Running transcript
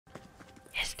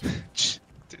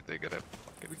Dude, they're gonna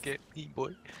fucking get me,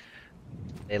 boy.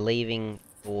 They're leaving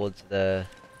towards the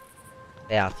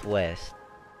southwest.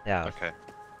 South. Okay,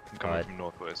 I'm coming from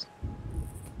northwest.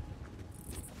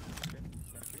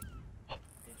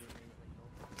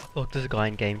 Look, there's a guy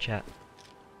in game chat.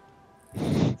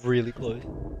 Really close.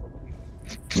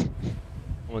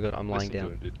 Oh my god, I'm lying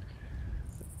down. Doing,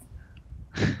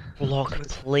 Block,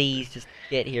 please just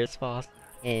get here as fast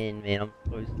as you can, man. I'm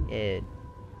so scared.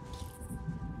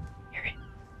 Hear it.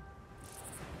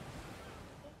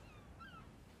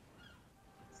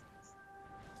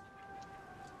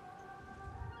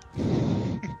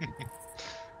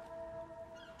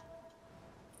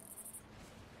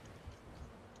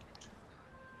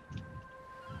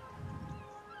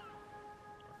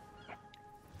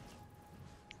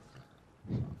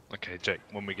 Okay, Jake.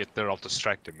 When we get there, I'll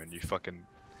distract him, and you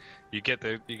get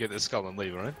the skull and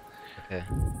leave, alright? Okay.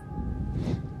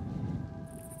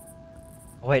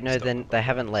 Oh wait, no, Stop then the they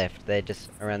haven't buttons. left. They're just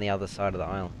around the other side of the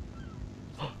aisle.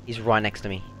 He's right next to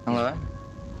me. Hello?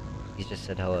 He's just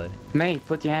said hello. Mate,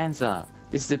 put your hands up.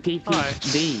 It's the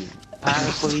PPD,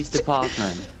 Para Police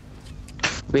Department.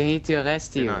 We need to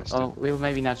arrest you. nice, Oh, we'll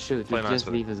maybe not shoot. Play We'll nice just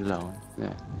with leave us alone.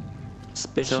 Yeah.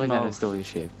 Suspicion Sorry that I of... stole your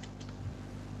ship.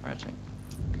 Right, Jake.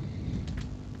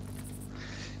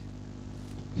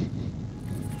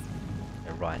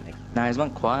 They're right next. Nah, he's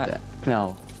went quiet.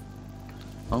 No.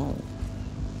 Oh.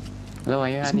 Hello, are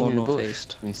you It's hiding more in the bush,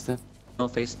 northeast. mister?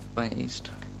 Northeast by east.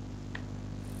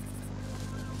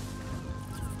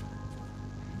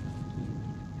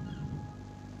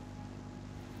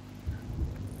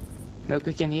 Look,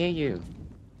 we can hear you.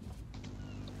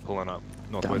 Pulling up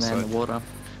Down northwest there in side. the water.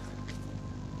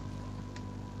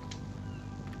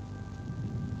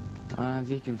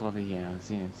 He can probably hear us,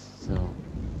 yes. So,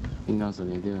 he knows what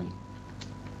they're doing.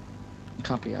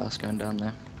 Can't be us going down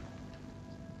there.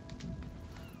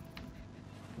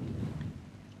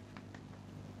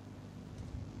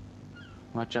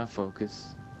 Watch out,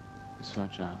 focus. Just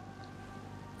watch out.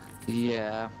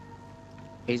 Yeah.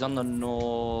 He's on the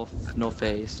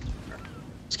northeast.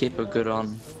 Just keep a good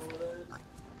on.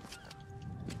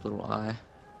 Little eye.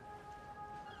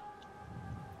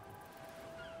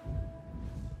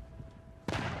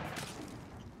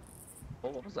 Oh,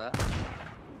 what was that?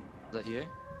 Is that you?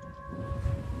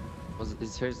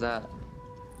 Who's that?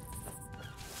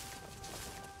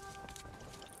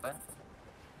 What?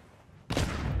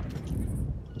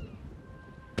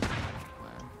 Wow.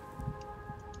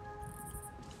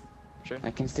 True. I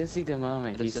can still see the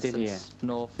mermaid. He's still here.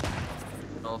 North.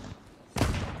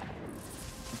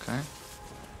 Okay.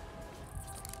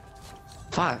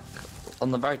 Fuck.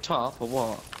 On the very top, or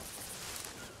what?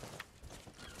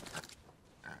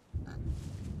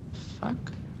 Fuck.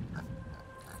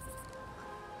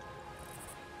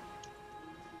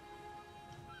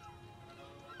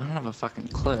 I don't have a fucking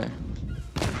clue.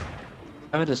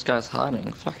 Maybe this guy's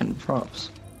hiding. Fucking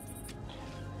props.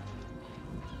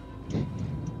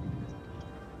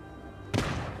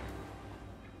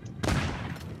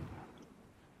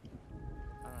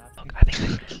 Look, I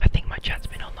think my chat's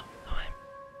been on the whole time.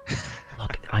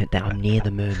 Look, I'm near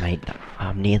the mermaid.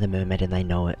 I'm near the mermaid and they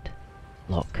know it.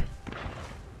 Look.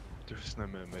 There's no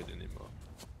mermaid anymore.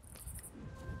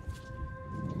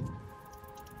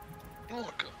 Oh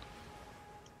god.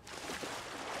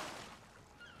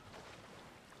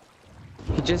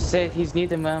 He just said he's near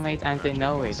the mermaid and they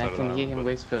know it. So I did can I, hear him but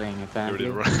whispering You apparently.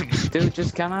 already run. Dude,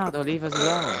 just come out or leave us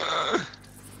alone.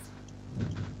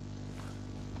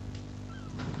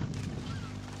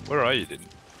 Where are you, dude?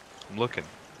 I'm looking.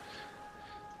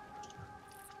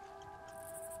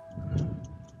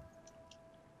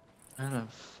 How the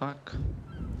fuck?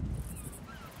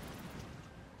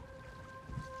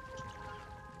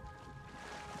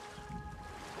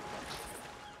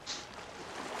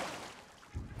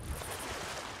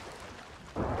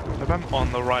 If I'm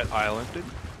on the right island, dude.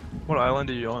 What island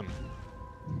are you on?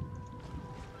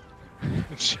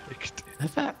 Jake, dude.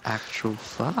 What the actual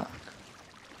fuck?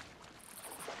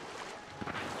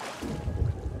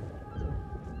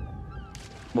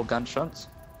 More gunshots?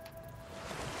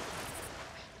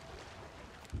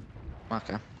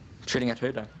 Okay. Shooting at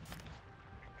who though?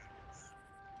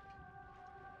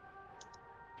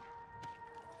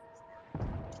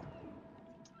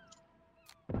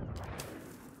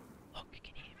 Look, you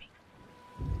can hear me.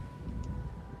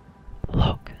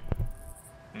 Look.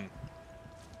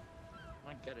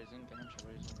 My god, he's in gunshot.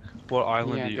 What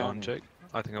island Yeah, are you got on, me. Jake?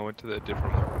 I think I went to the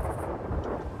different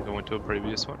one. I went to a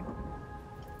previous one.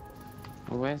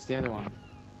 Well, where's the other one?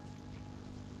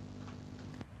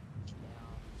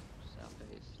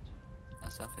 Southeast.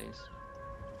 Southeast.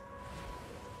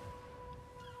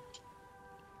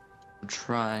 I'm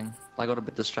trying. I got a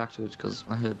bit distracted because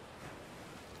I heard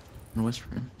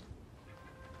whispering.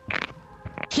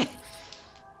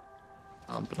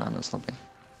 Oh, banana something.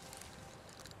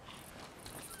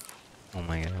 Oh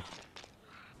my god.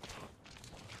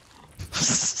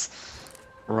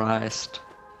 Christ.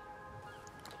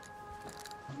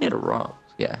 I need a rock.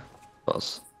 Yeah,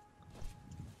 boss.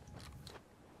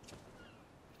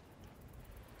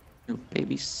 New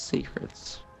baby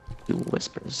secrets. New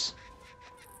whispers.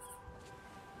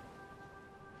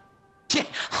 Yeah,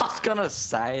 I was gonna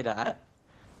say that.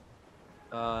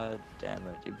 God damn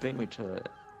it, you beat me to it.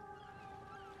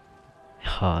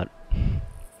 Hard.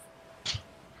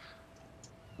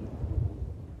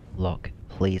 Locke,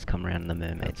 please come around the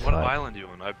mermaid What side. island are you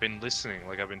on? I've been listening,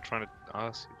 like I've been trying to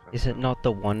ask you. Is it not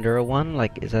the Wanderer one?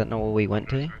 Like, is that not where we went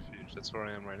to? Refuge, that's where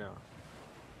I am right now.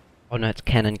 Oh no, it's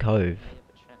Cannon Cove.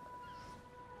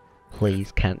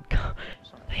 Please, can't.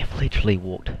 They have literally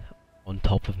walked on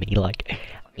top of me like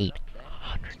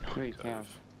 800. Great, yeah.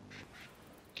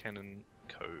 Cannon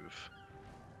Cove.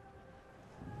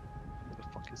 What the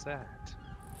fuck is that?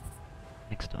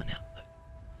 Next door now.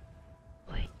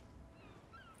 Please.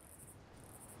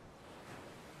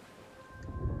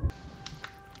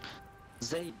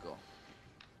 There you go.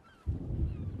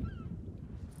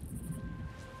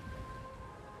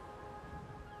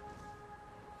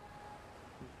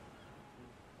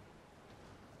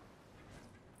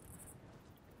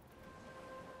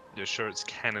 You're sure it's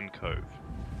Cannon Cove?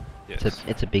 Yes.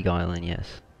 It's a big island,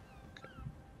 yes.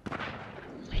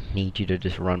 I need you to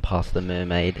just run past the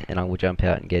mermaid and I will jump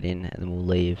out and get in and then we'll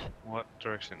leave. What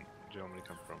direction do you want me to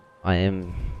come from? I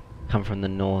am come from the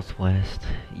northwest.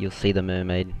 You'll see the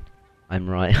mermaid. I'm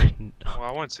right. Well,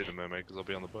 I won't see the mermaid because I'll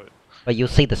be on the boat. But you'll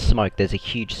see the smoke. There's a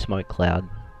huge smoke cloud.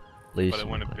 Blue But it smoke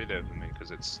won't cloud. be there for me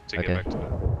because it's to Okay. get back to the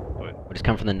boat. We'll just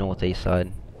come from the northeast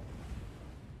side.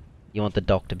 You want the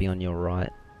dock to be on your right,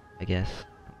 I guess.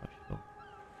 I'm not sure.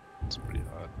 It's pretty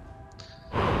hard.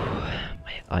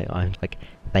 I'm like,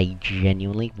 they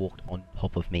genuinely walked on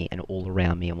top of me and all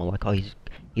around me and were like, oh, he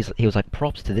was like,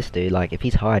 props to this dude, like, if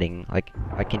he's hiding, like,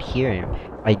 I can hear him.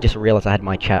 I just realized I had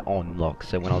my chat on, Locke,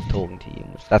 so when I was talking to you,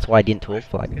 that's why I didn't talk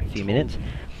for like a few minutes.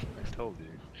 I told you.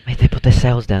 Mate, they put their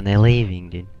sails down, they're leaving,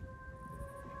 dude.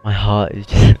 My heart is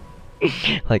just,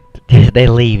 like, they're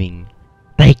leaving.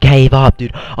 They gave up,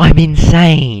 dude. I'm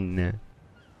insane.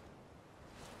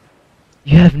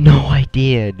 You have no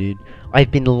idea, dude. I've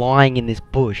been lying in this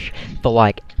bush for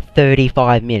like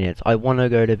 35 minutes. I want to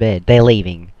go to bed. They're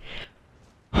leaving.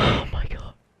 Oh my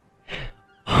god.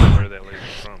 Where are they leaving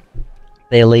from?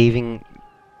 They're leaving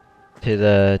to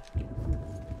the...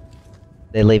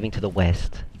 They're leaving to the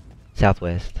west.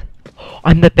 Southwest.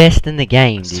 I'm the best in the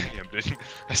game, I see dude. him, dude.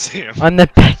 I see him. I'm the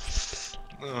best.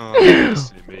 Oh, they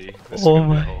see me. This is Oh gonna be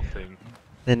my- a whole thing.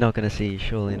 They're not gonna see you,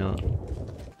 surely not.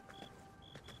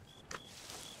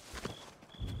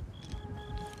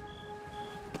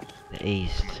 The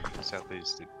east.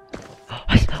 Southeast, dude.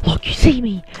 Look, you see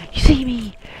me! You see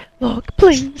me! Look,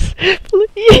 please!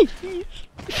 Please!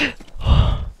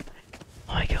 Oh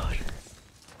my god.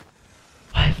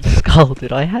 I have the skull,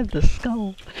 dude. I have the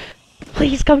skull.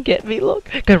 Please come get me, look.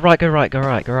 Go right, go right, go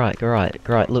right, go right, go right,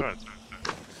 go right, look. Alright,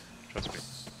 trust me.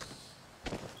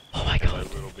 Oh my Hello,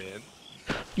 god. little man.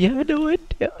 You have no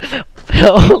idea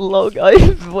how long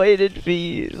I've waited for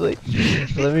you. Like,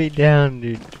 let me down,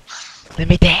 dude. Let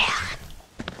me down!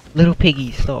 Little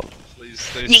piggy, stop. Please,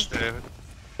 Yeet.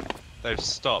 they've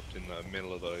stopped in the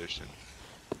middle of the ocean.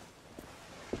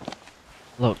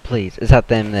 Look, please. Is that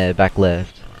them there, back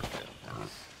left?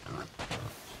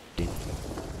 Dude.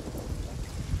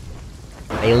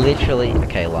 They literally...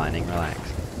 Okay, lightning, relax.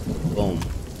 Boom.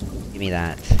 Give me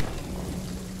that.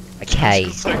 A K.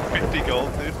 It's like 50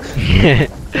 gold, dude.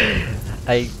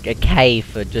 a K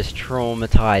for just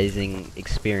traumatizing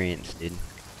experience, dude.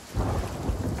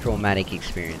 Traumatic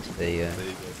experience, there you go. There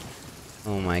you go.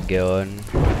 Oh my god.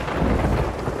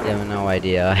 You have no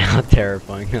idea how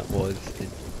terrifying that was, dude.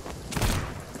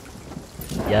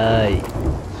 Yay.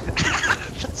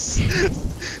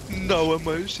 No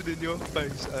emotion in your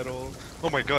face at all. Oh my god.